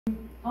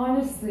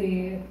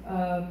Honestly,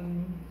 I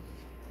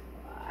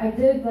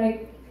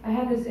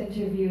had this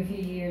interview a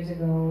few years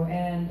ago,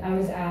 and I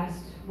was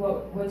asked,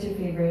 what's your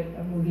favorite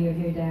movie of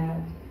your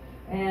dad?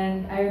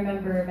 And I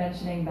remember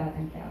mentioning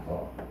Batang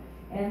Quiapo.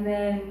 And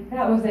then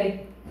that was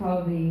like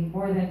probably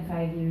more than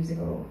 5 years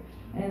ago.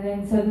 And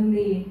then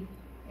suddenly,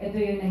 ito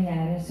yung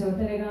nangyari. So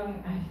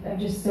talagang, I'm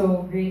just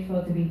so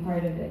grateful to be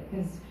part of it.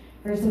 Because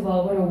first of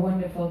all, what a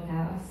wonderful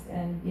cast.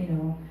 And you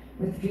know,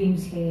 with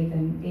Dreamscape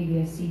and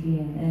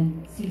ABS-CBN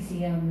and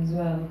CCM as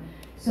well.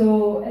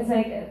 So it's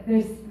like,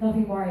 there's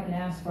nothing more I can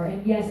ask for.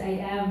 And yes, I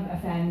am a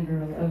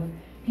fangirl of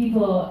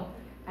people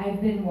I've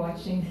been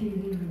watching through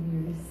the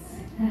years.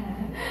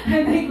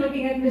 I'm like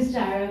looking at Miss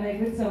Chara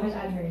like with so much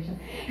admiration.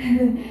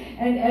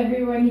 And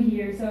everyone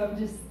here, so I'm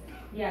just,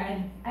 yeah.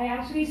 And I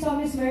actually saw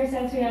Miss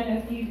Maricel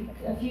Soriano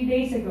a few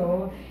days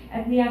ago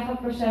at niyakap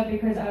ko siya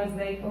because I was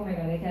like, oh my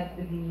God, I can't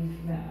believe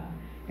na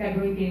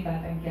gagawin ko yung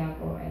Batang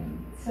Quiapo.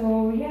 And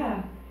so,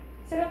 yeah.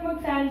 Sarap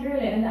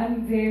mag-fangirl and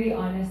I'm very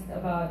honest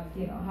about,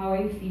 you know, how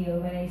I feel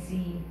when I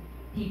see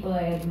people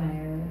I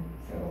admire.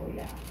 So,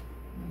 yeah.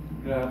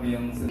 Grabe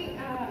yung...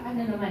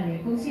 ano naman eh,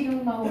 kung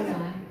sinong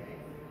mauna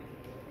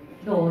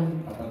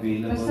doon.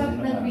 Basta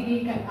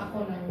nagbigay ka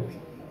ako ng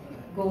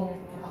go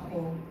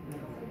ako,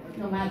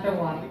 no matter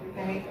what,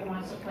 kahit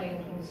pumasok pa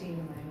yung kung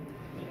sino man.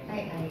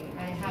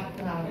 I have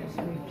to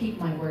keep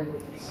my word.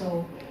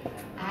 So,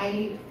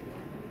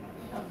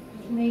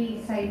 may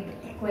side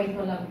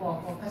kwento lang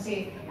po ako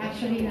kasi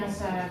actually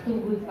nasa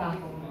Tugod pa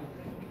ako.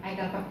 I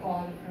got a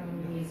call from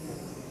Miss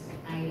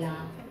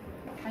Ayla.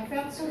 I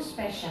felt so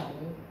special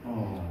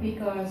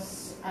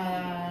because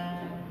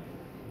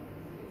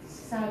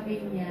sabi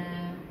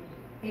niya,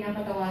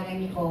 pinapatawagan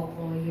ni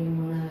Coco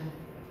yung mga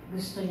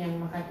gusto niyang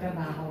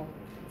makatrabaho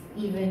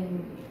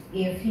even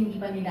if hindi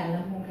pa nila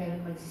alam kung kailan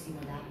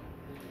magsisimula.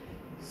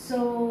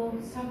 So,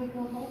 sabi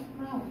ko, oh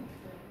wow,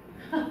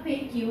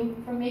 thank you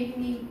for making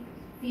me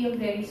feel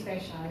very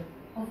special.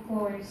 Of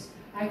course,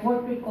 I've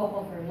worked with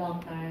Coco for a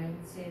long time,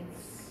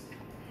 since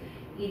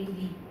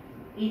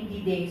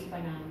indie days pa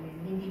namin.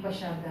 Hindi pa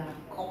siya the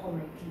Coco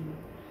Martin.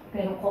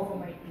 Pero Coco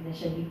Martin na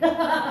siya dito.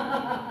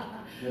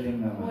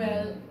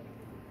 Well,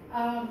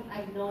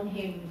 I've known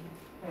him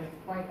for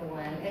quite a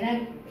while.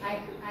 And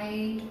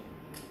I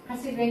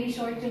kasi very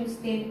short yung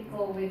stint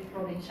ko with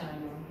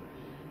Provinciano.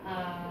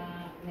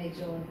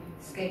 Medyo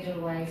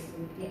schedule-wise,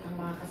 ang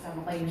mga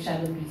kasama ko yung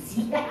masyadong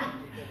busy.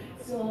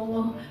 So,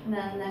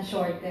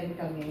 na-shorten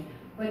kami.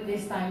 But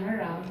this time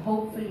around,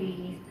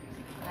 hopefully,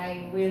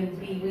 I will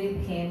be with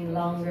him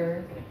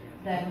longer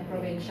than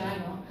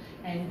Provinciano.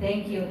 And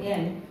thank you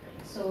again.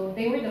 So,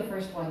 they were the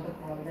first one to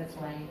call, that's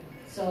why.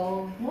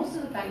 So, most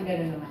of the time,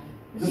 gano'n naman.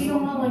 Kung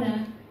sino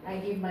mauna, I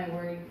give my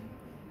word,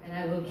 and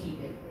I will keep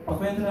it.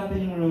 Pakwento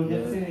natin yung role niya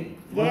kasi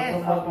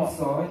from what we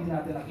saw, hindi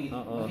natin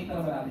nakita. Nakita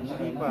naman natin siya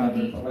kayo.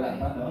 Wala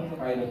pa, no? Sa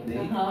pilot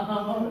day.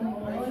 Oo,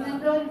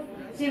 nandun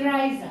si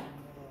Riza.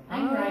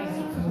 I'm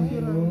Riza.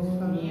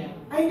 Yeah.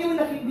 Ay, hindi mo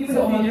na-figure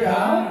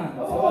out?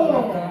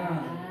 Oo.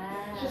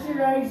 Siya si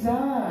Riza.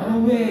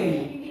 Oh,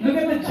 wait. Look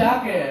at the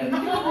jacket.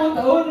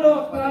 Oh,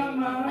 look,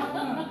 tama.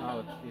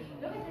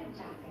 Look at the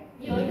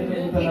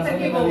jacket. It's a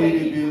giveaway.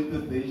 Nare-reveal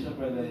today siya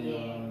pala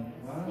yun.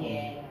 Wow.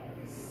 Yes.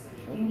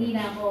 Hindi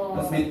na ako...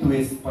 Tapos may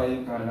twist pa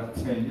yung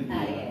character niyo.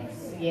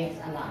 Yes. Yes,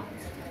 a lot.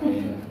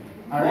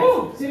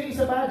 Alright. Sino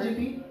isa ba,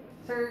 JP?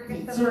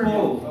 Sir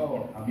Bo.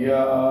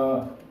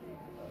 Yeah.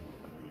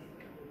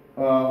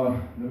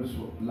 There was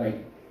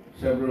like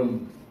a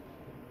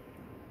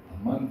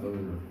month or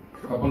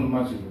a couple of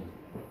months ago,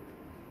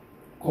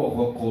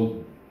 Coco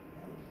called,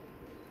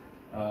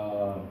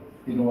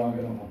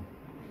 tinawagan ako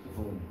sa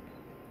phone.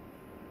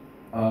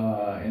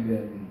 And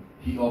then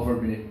he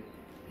offered me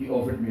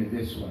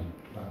this one,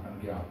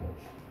 Batang Quiapo.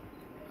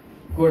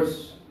 Of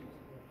course,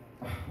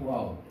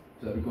 wow,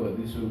 sabi ko,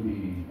 this will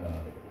be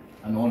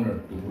an honor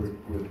to work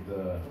with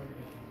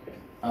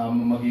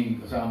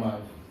maging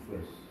kasama, of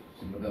course,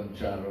 si Madam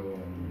Charo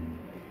and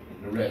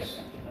the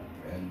rest.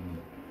 And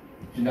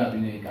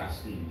sinabi niya yung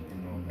casting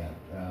and all that.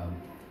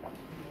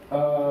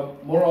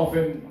 More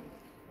often,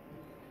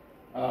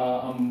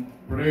 ang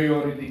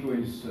priority ko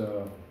is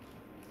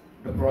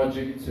the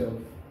project itself,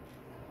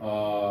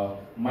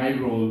 my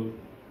role,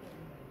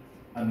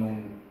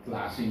 anong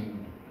klaseng,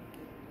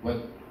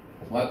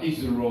 what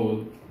is the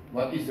role,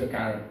 what is the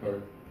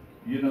character,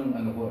 yun ang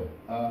ano ko eh.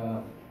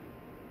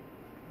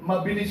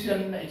 Mabilis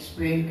yan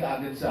na-explain ka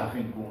agad sa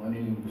akin kung ano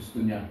yung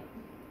gusto niya.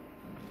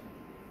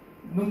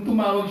 Nung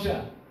tumawag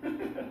siya,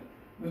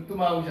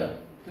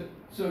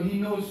 so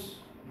he knows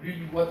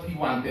really what he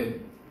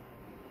wanted.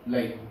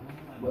 Like,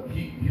 what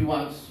he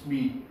wants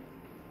me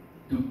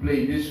to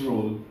play this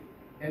role.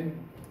 And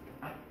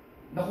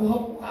nakuha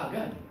ko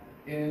kaagad.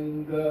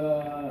 And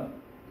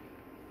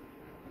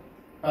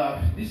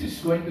this is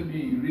going to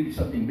be really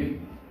something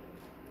big.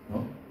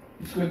 No?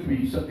 It's going to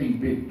be something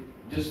big.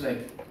 Just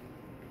like,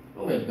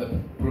 well, the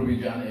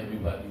Provinciano,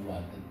 everybody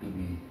wanted to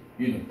be,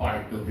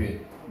 part of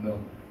it. No?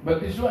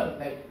 But this one,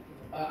 like,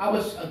 I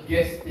was a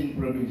guest in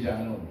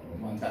Provinciano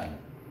one time.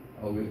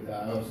 I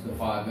was the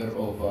father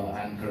of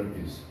Ann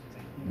Curtis.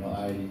 You know,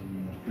 I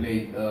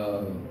played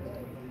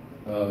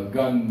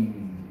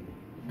gun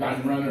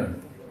runner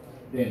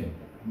then.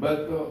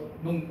 But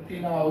nung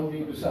tinawag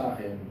dito sa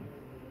akin,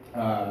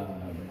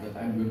 that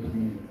I'm going to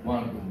be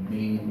one of the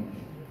main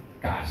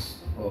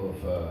cast of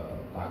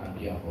Batang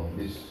Quiapo,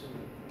 this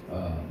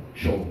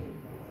show,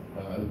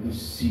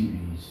 this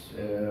series.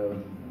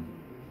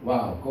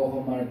 Wow,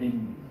 Coco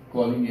Martin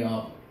calling me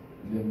up,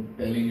 and then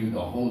telling you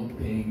the whole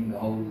thing, the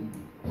whole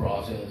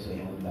process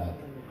and all that.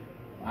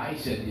 I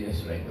said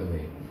yes right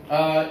away.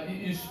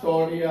 Yung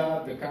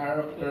storya, the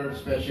character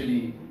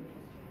especially,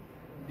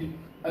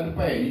 ano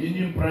pa yun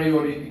yung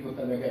priority ko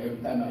talaga every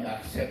time I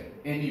accept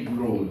any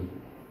role.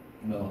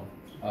 No.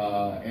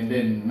 And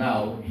then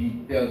now,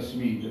 he tells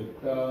me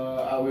that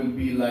I will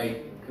be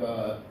like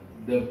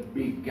the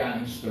big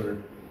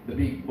gangster, the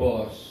big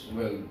boss.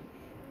 Well,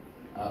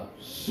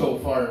 so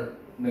far,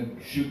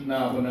 nag-shoot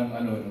na ako ng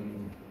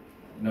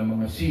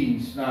mga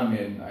scenes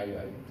namin.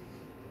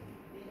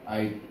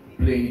 I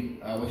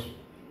was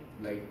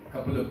like a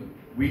couple of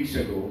weeks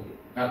ago,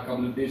 not a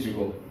couple of days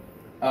ago,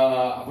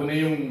 ako na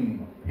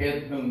yung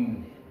head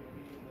ng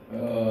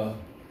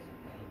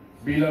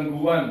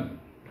bilangguan.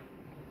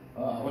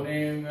 Ako na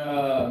yung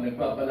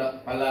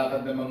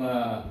nagpapalakad ng mga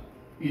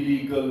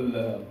illegal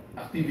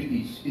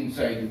activities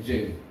inside the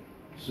jail.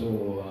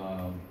 So,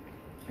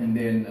 and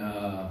then,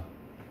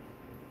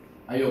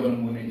 ayoko na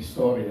muna yung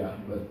istorya,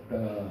 but,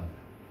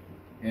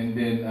 and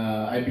then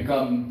I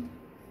become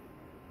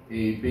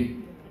a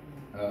big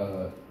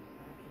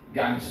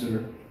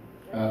gangster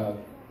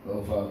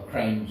of a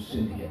crime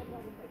syndicate.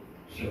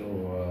 So,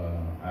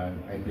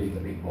 I play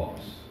the big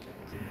boss.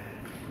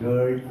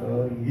 Lord,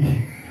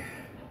 sorry.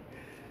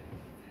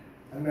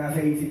 Ang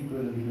nasa isip ko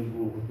nung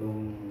binubuo ko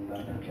itong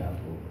Batang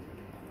Quiapo,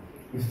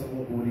 gusto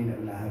kong kunin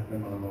ang lahat ng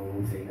mga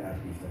mahuhusay na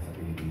artista sa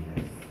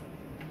Pilipinas.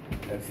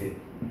 That's it.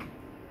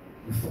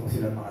 Gusto ko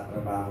sila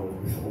makatrabaho,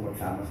 gusto ko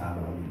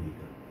magsama-sama kami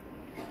dito.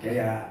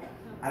 Kaya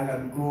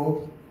alam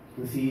ko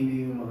kung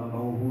sino yung mga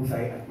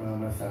mahuhusay at mga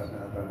masarap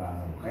na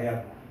trabaho.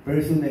 Kaya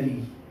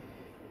personally,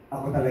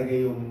 ako talaga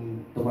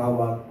yung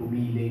tumawag,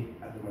 pumili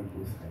at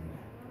umagpo sa kanila.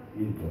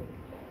 Yun po.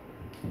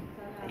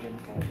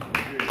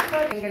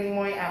 Ang galing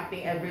mo yung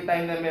acting every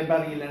time na may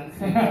barilan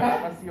siya.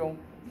 Tapos yung,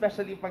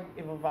 especially pag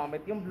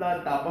i-vomit yung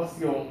blood, tapos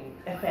yung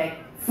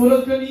effect.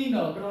 Tulad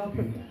kanina,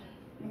 grabe.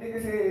 Hindi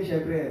kasi,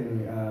 syempre,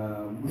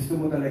 gusto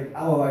mo talaga,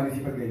 ako,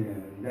 honestly, pag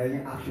ganyan, dahil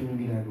yung action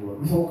yung ginagawa.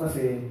 Gusto ko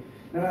kasi,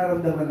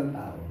 nararamdaman ng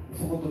tao.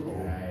 Gusto ko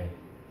totoo.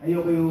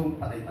 Ayoko yung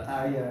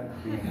patay-patayan.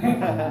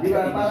 Di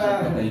ba?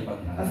 Para,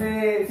 kasi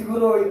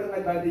siguro yung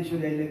advantage yun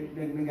dahil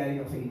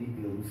nanggaling ako sa indie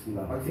films.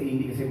 Diba? Pag sa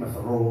indie kasi mas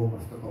raw,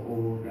 mas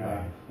totoo.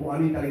 Diba? Kung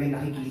ano yung talagang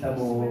nakikita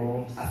mo,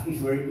 as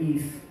is where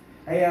is.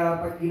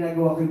 Kaya pag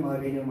ginagawa ko yung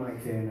mga ganyang mga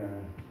eksena,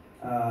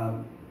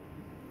 ang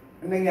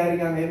nangyari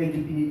nga ngayon,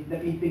 medyo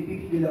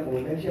napipigil ako.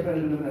 Dahil syempre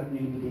alam naman natin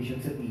yung limitation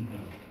sa TV.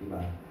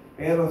 Diba?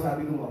 Pero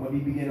sabi ko,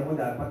 mabibigyan ako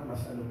dapat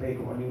mas ano pa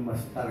kung ano yung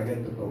mas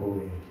talagang totoo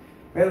eh.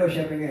 Pero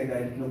syempre ngayon,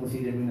 dahil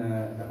kinukonsider mo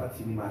na dapat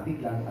cinematic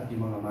lang at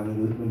yung mga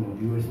manunod mo,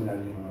 mga viewers mo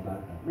lalo yung mga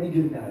bata,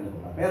 medyo na ano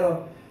ko pa.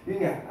 Pero, yun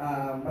nga,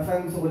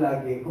 basta gusto ko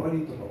lagi kung ano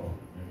yung totoo.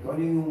 Kung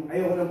ano yung,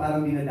 ayoko lang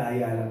parang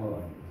dinadaya lang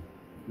ko.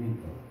 Yun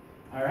po.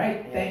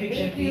 Alright, thank you,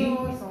 Chippy. Thank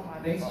you so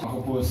much. Thanks. Ako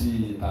po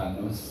si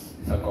Thanos,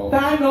 isa ko.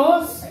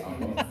 Thanos?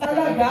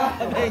 Talaga?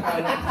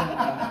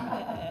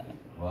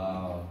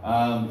 Wow.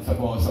 Isa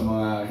po sa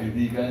mga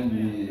kaibigan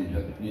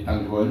ni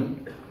Tanggol,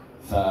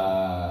 isa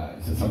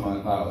sa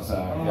mga tao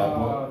sa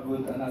Quiapo.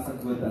 Good, nasa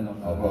good ano.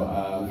 Opo,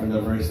 for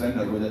the first time,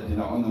 nagulat din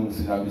ako nung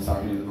sinabi sa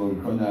akin yung role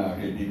ko na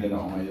kaibigan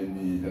ako ngayon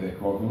ni Direk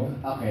Coco.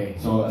 Okay.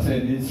 So, as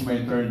this is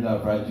my third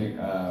project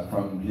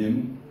from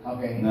him.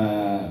 Okay. Na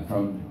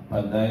from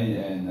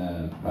Panday and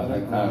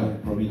Batang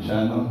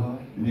Provinciano.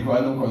 Hindi ko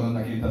alam kung ano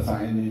nakita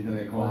sa akin ni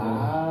Direk Coco.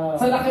 Wow.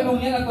 Sa laki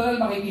mong yan, natural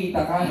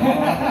makikita ka.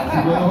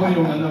 Siguro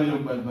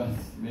yung balbas.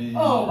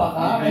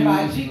 Baka may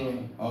magic.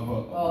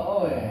 Opo.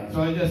 Oo eh.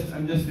 So I'm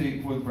just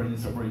thankful for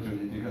this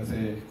opportunity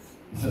kasi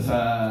isa sa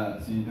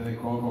si Direk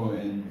Coco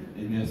and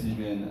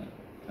ABS-CBN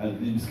at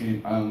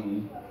Dreamscape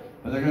ang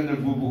talagang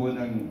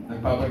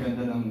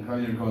nagpapaganda ng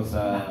career ko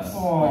sa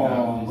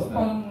pag-artista.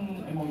 Parang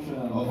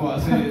emotional. Opo,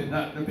 kasi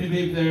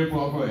nag-PBA player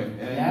po ako eh.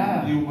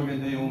 And yung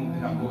maganda yung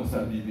tinako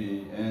sa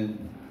PBA.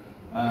 And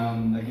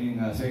naging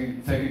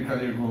second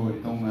career ko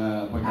itong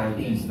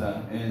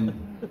pag-artista. And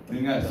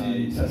yun nga,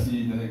 isa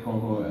si Direk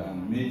Coco,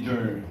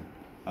 major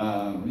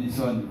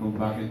reason kung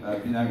bakit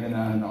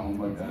pinaganahan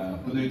akong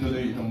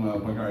tuloy-tuloy itong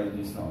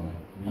pag-artist ako.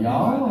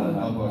 Yan!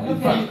 In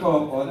fact,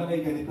 Coco, na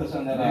may ganito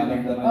siyang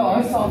nararamdaman. Oo,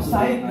 soft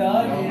side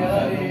na.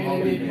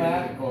 Big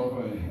man.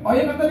 O,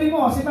 yan ang tabi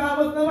mo, si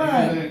Mamot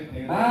naman.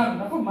 Ma'am,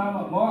 naku,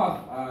 Mamot mo,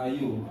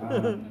 you.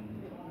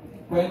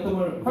 Kwento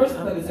mo, first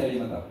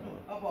teleserye na to.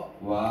 Opo.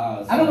 Wow.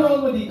 Anong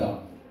role mo dito?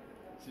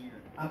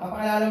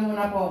 Papakilala mo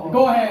muna po ako.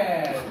 Go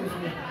ahead!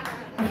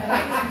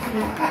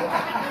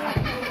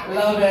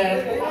 Love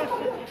it!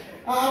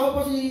 Ako po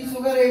si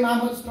Sugar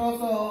Mamot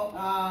Stroso.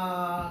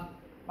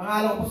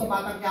 Pangalan ko po sa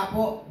Batang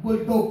Quiapo,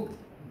 Bulldog.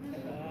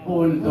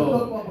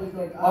 Bulldog. Po,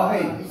 Bulldog.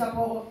 Okay. Isa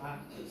po ako,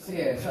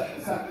 Sige,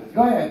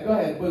 go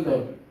ahead,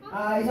 Bulldog.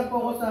 isa po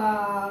ako sa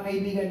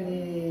kaibigan ni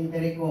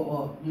Derek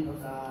Coco dito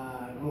sa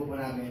grupo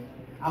namin.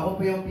 Ako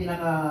po yung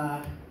pinaka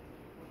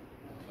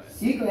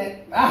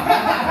secret.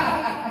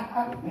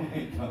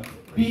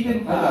 Beaten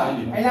pa.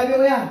 I love you,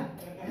 kuya.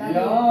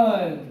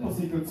 Yun.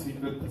 Secret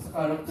sa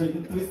character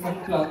yung twist ng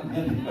plot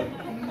niya.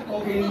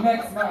 Okay,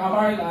 next,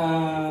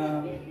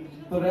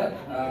 Tourette,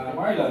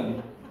 Marlon.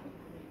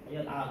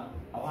 Ayun,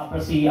 ako nga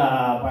pala si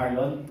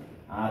Marlon.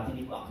 At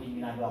hindi ko actually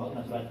ginagawa ko,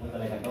 nasulat po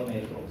talaga ito,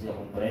 meron ko kasi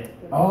akong Tourette.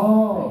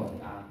 Oh!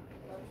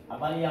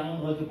 Bali,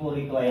 ang role ko po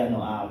rito ay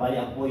bali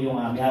ako po yung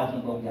may hawak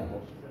ng gogya ko.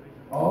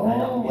 Oh,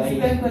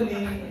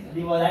 incidentally.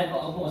 Hindi mo, dahil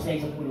ako po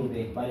kasi sa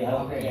pulubi. Bali,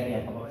 hawak ng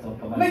area.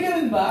 May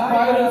ganun ba?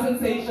 Viral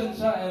sensation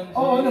siya, MJ.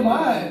 Oo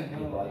naman.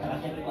 At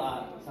siyempre po,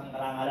 isang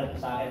karangalan po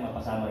sa akin,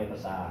 mapasama rito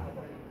sa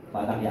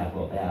Batang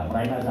Quiapo. Kaya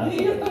maraming salamat.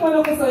 Iiyak naman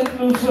ako sa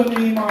inclusion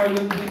ni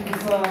Marlon dito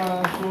sa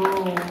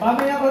show.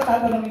 Mamaya ko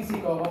tatanungin si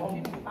Coco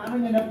kung paano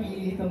niya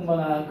napili itong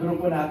mga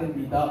grupo natin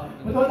dito.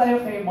 Punta tayo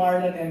kay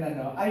Marlon and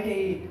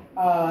kay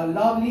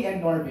Lovely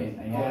and Norvin.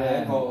 Ayan.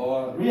 Correct,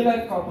 oo. Real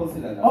life couple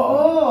sila lang.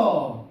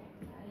 Oo!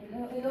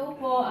 Hello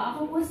po.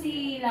 Ako po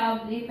si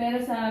Lovely, pero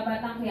sa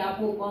Batang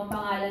Quiapo po, ang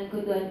pangalan ko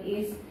doon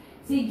is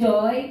si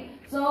Joy.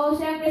 So,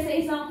 syempre sa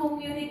isang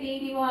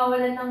community, hindi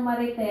mawawalan ng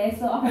marites.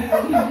 So, ako po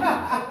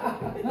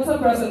Nasa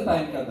present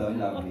time ka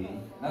doon, Lovely?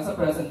 Nasa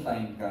present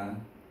time ka?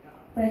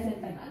 present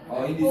time.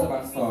 O, hindi sa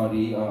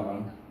backstory, oo.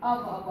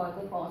 Opo.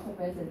 Doon po ako sa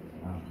present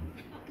time.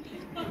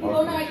 Hindi Okay.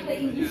 ko nakikita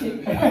English eh.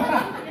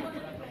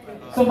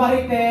 So,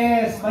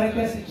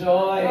 Marites si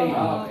Joy.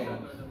 Okay.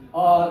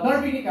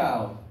 Norvin, ikaw?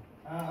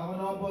 Ako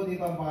naman po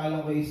dito, ang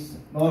pangalan ko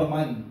is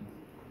Norman.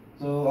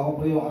 So ako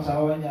po yung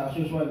asawa niya, as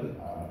usual.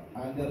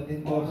 Under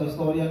din po sa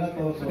storya na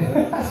to. So,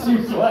 As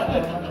usual.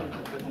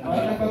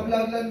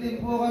 nagpa-vlog lang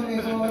din po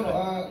kami. So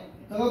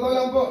sa totoo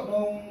lang po,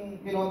 nung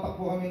kinontak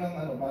po kami ng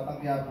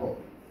Batang Quiapo,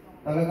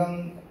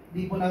 talagang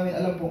di po namin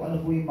alam kung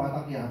ano po yung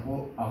Batang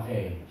Quiapo.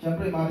 Okay.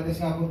 Siyempre, marites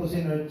nga po to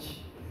si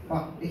Nerch.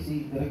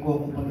 Si Derek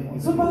Coco pa rin.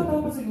 So, bata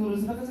pa siguro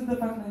sila kasi the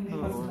fact na hindi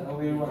pa sila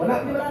aware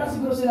Wala na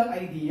siguro silang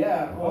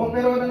idea. Oo,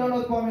 pero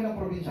nanonood po kami ng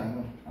probinsyano.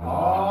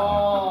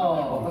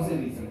 Oh! Kasi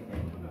recent.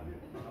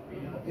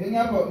 Yun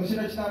nga po, nung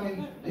sinerch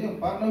namin,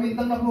 ayun, parang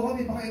nawintang na po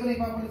kami, baka iba na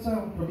ipapalit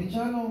sa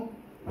probinsyano.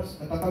 Tapos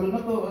natatalo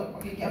na to,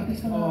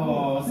 makikiartista na ako.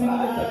 Oo, sino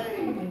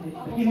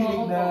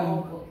kinilig na.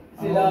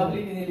 Si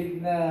Lovely kinilig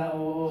na,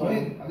 oo. So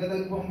yun,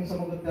 agad-agad po kami sa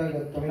mga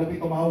agad, kami na po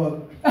tumawag.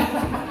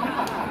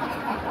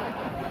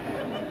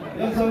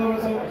 Yun,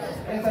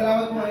 ayun,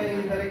 salamat po kay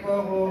Derek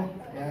Coco.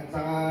 Yan,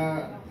 saka,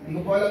 hindi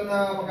ko po alam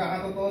na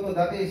magkakatotoo to.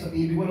 Dati sa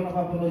TV ko lang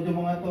napapanood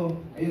yung mga to.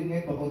 Ayun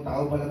ngayon, totoong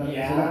tao pala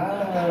talaga sila.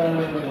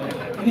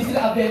 Hindi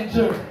sila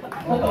Avenger.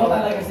 Totoo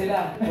talaga sila.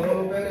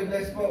 So, very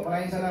blessed po.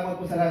 Maraming salamat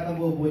po sa lahat ng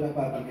buo ng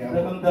Batang Quiapo.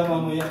 Damang-dama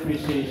mo yung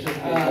appreciation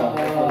kay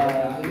Coco.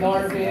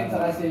 Norvin,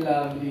 saka si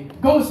Lovely.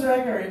 Ghost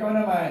Wrecker, ikaw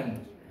naman.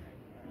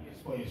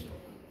 Yes po.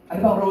 Ano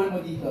bang role mo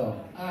dito?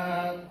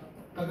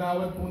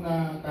 Kagawad po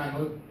na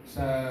tanod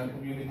sa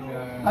community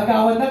na...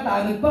 Kagawad na,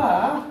 tanod pa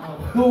ha?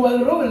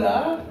 Dual role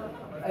ha?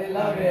 I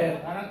love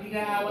it. Parang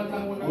inaawat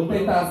lang muna.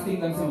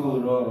 Multitasking lang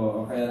siguro.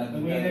 Oo, kaya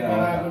Pag may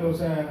nagkakagulo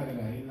sa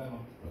kanila, yun lang.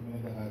 Pag may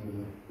nagkakagulo.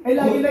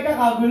 Lagi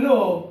nagkakagulo.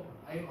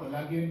 Ayun po,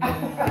 lagi rin.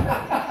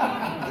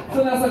 So,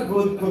 nasa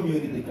good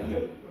community ka?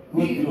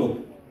 Good group?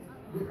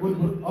 Good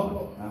group.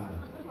 Opo.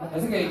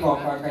 Kasi kay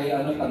Coca, kay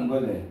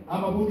Tanggol eh.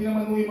 Mabuti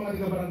naman mo yung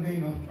mga taga-barangay,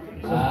 no?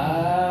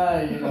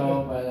 You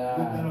know pala.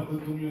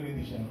 Good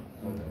community siya.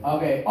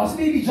 Okay. Si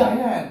Baby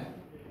Giant.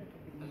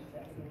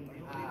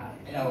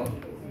 Hello.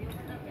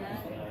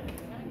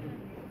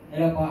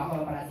 Hello po,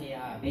 ako pala si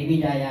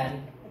Baby Giant.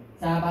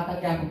 Sa Batang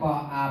Quiapo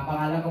po,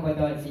 pangalan ko po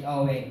doon si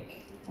Owen.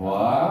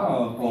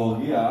 Wow,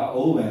 pogi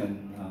Owen.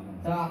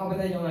 So ako po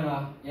doon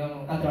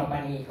yung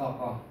katropa ni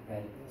Coco.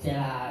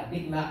 Sila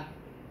Big Mac,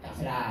 at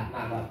sila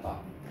Mama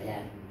po.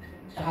 Ayan.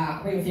 Saka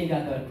ako po yung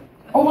siga doon.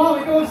 Oh wow,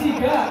 ikaw ang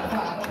siga!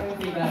 Ako po yung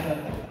siga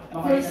doon.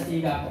 Makulit na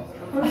siga po.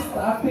 First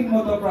acting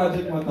mo to,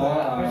 project mo to,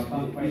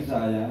 Baby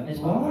Giant.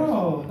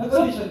 Wow,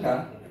 nag-audition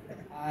ka?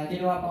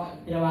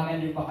 Tinawagan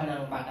din po ka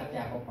ng Batang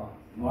Quiapo po.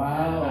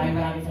 Wow.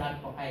 Maraming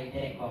salamat po kay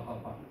Derek Coco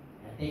po.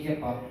 Thank you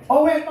po.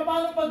 Owen,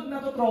 paano pag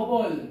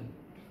natotrouble?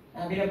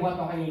 Binabuhat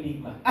po kami ni Big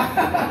Mac.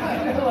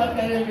 Binabuhat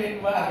ka ni Big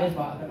Mac? Yes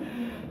po.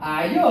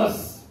 Ayos!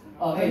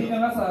 Okay.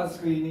 Kanina nga sa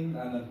screening,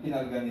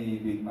 tinalga ni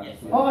Big Mac.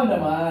 Oo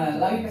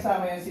naman. Lagi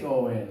kasama yan si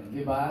Owen.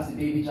 Diba? Si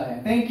Baby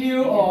Giant. Thank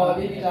you,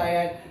 Baby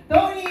Giant.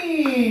 Toni!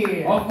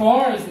 Of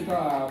course!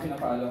 Ito,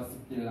 pinapaalam.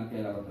 Kilalang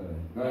kilala ko to eh.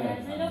 Go ahead.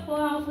 Hello po,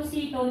 ako po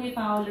si Toni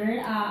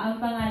Fowler. Ang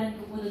pangalan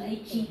ko po doon ay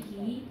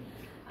Chiki.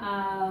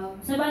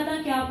 Sa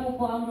Batang Quiapo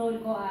po, ang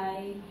role ko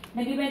ay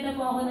nagbibenta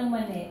po ako ng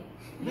mani.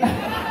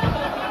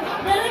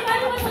 Dali,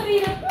 paano mo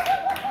sabihin na?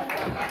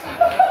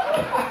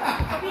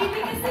 Baby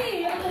kasi.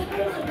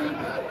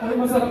 Ay,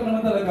 masarap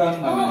naman talaga ang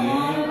mani.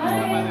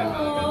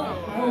 Oo,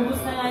 ubus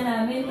na nga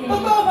namin eh.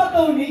 Totoo ba,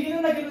 Toni? Kino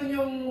na ganun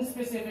yung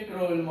specific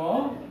role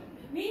mo?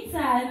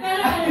 Minsan,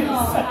 pero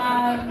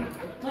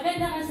maganda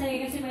maganda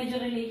kasi medyo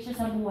relate siya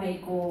sa buhay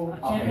ko.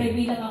 Okay. Siyempre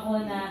bilang ako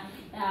na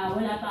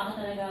wala pa ako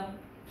talaga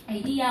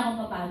idea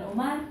kung paano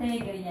umarte,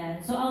 ganyan.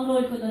 So ang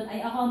role ko doon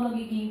ay ako ang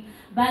magiging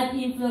bad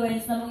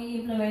influence na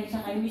mag-i-influence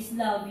kay Miss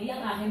Lovey,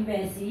 ang aking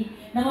Bessie,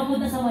 na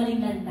mapunta sa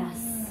maling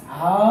landas.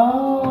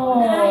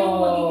 Oh! Na ayaw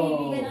maging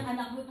kaibigan ng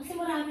anak mo. Kasi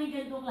maraming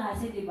ganitong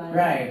klase, di ba?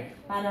 Right.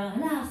 Parang,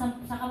 hala, saan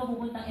ka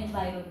mapupuntang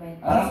environment?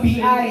 Parang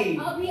PI.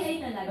 Oo, PI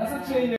talaga. Nasa trailer.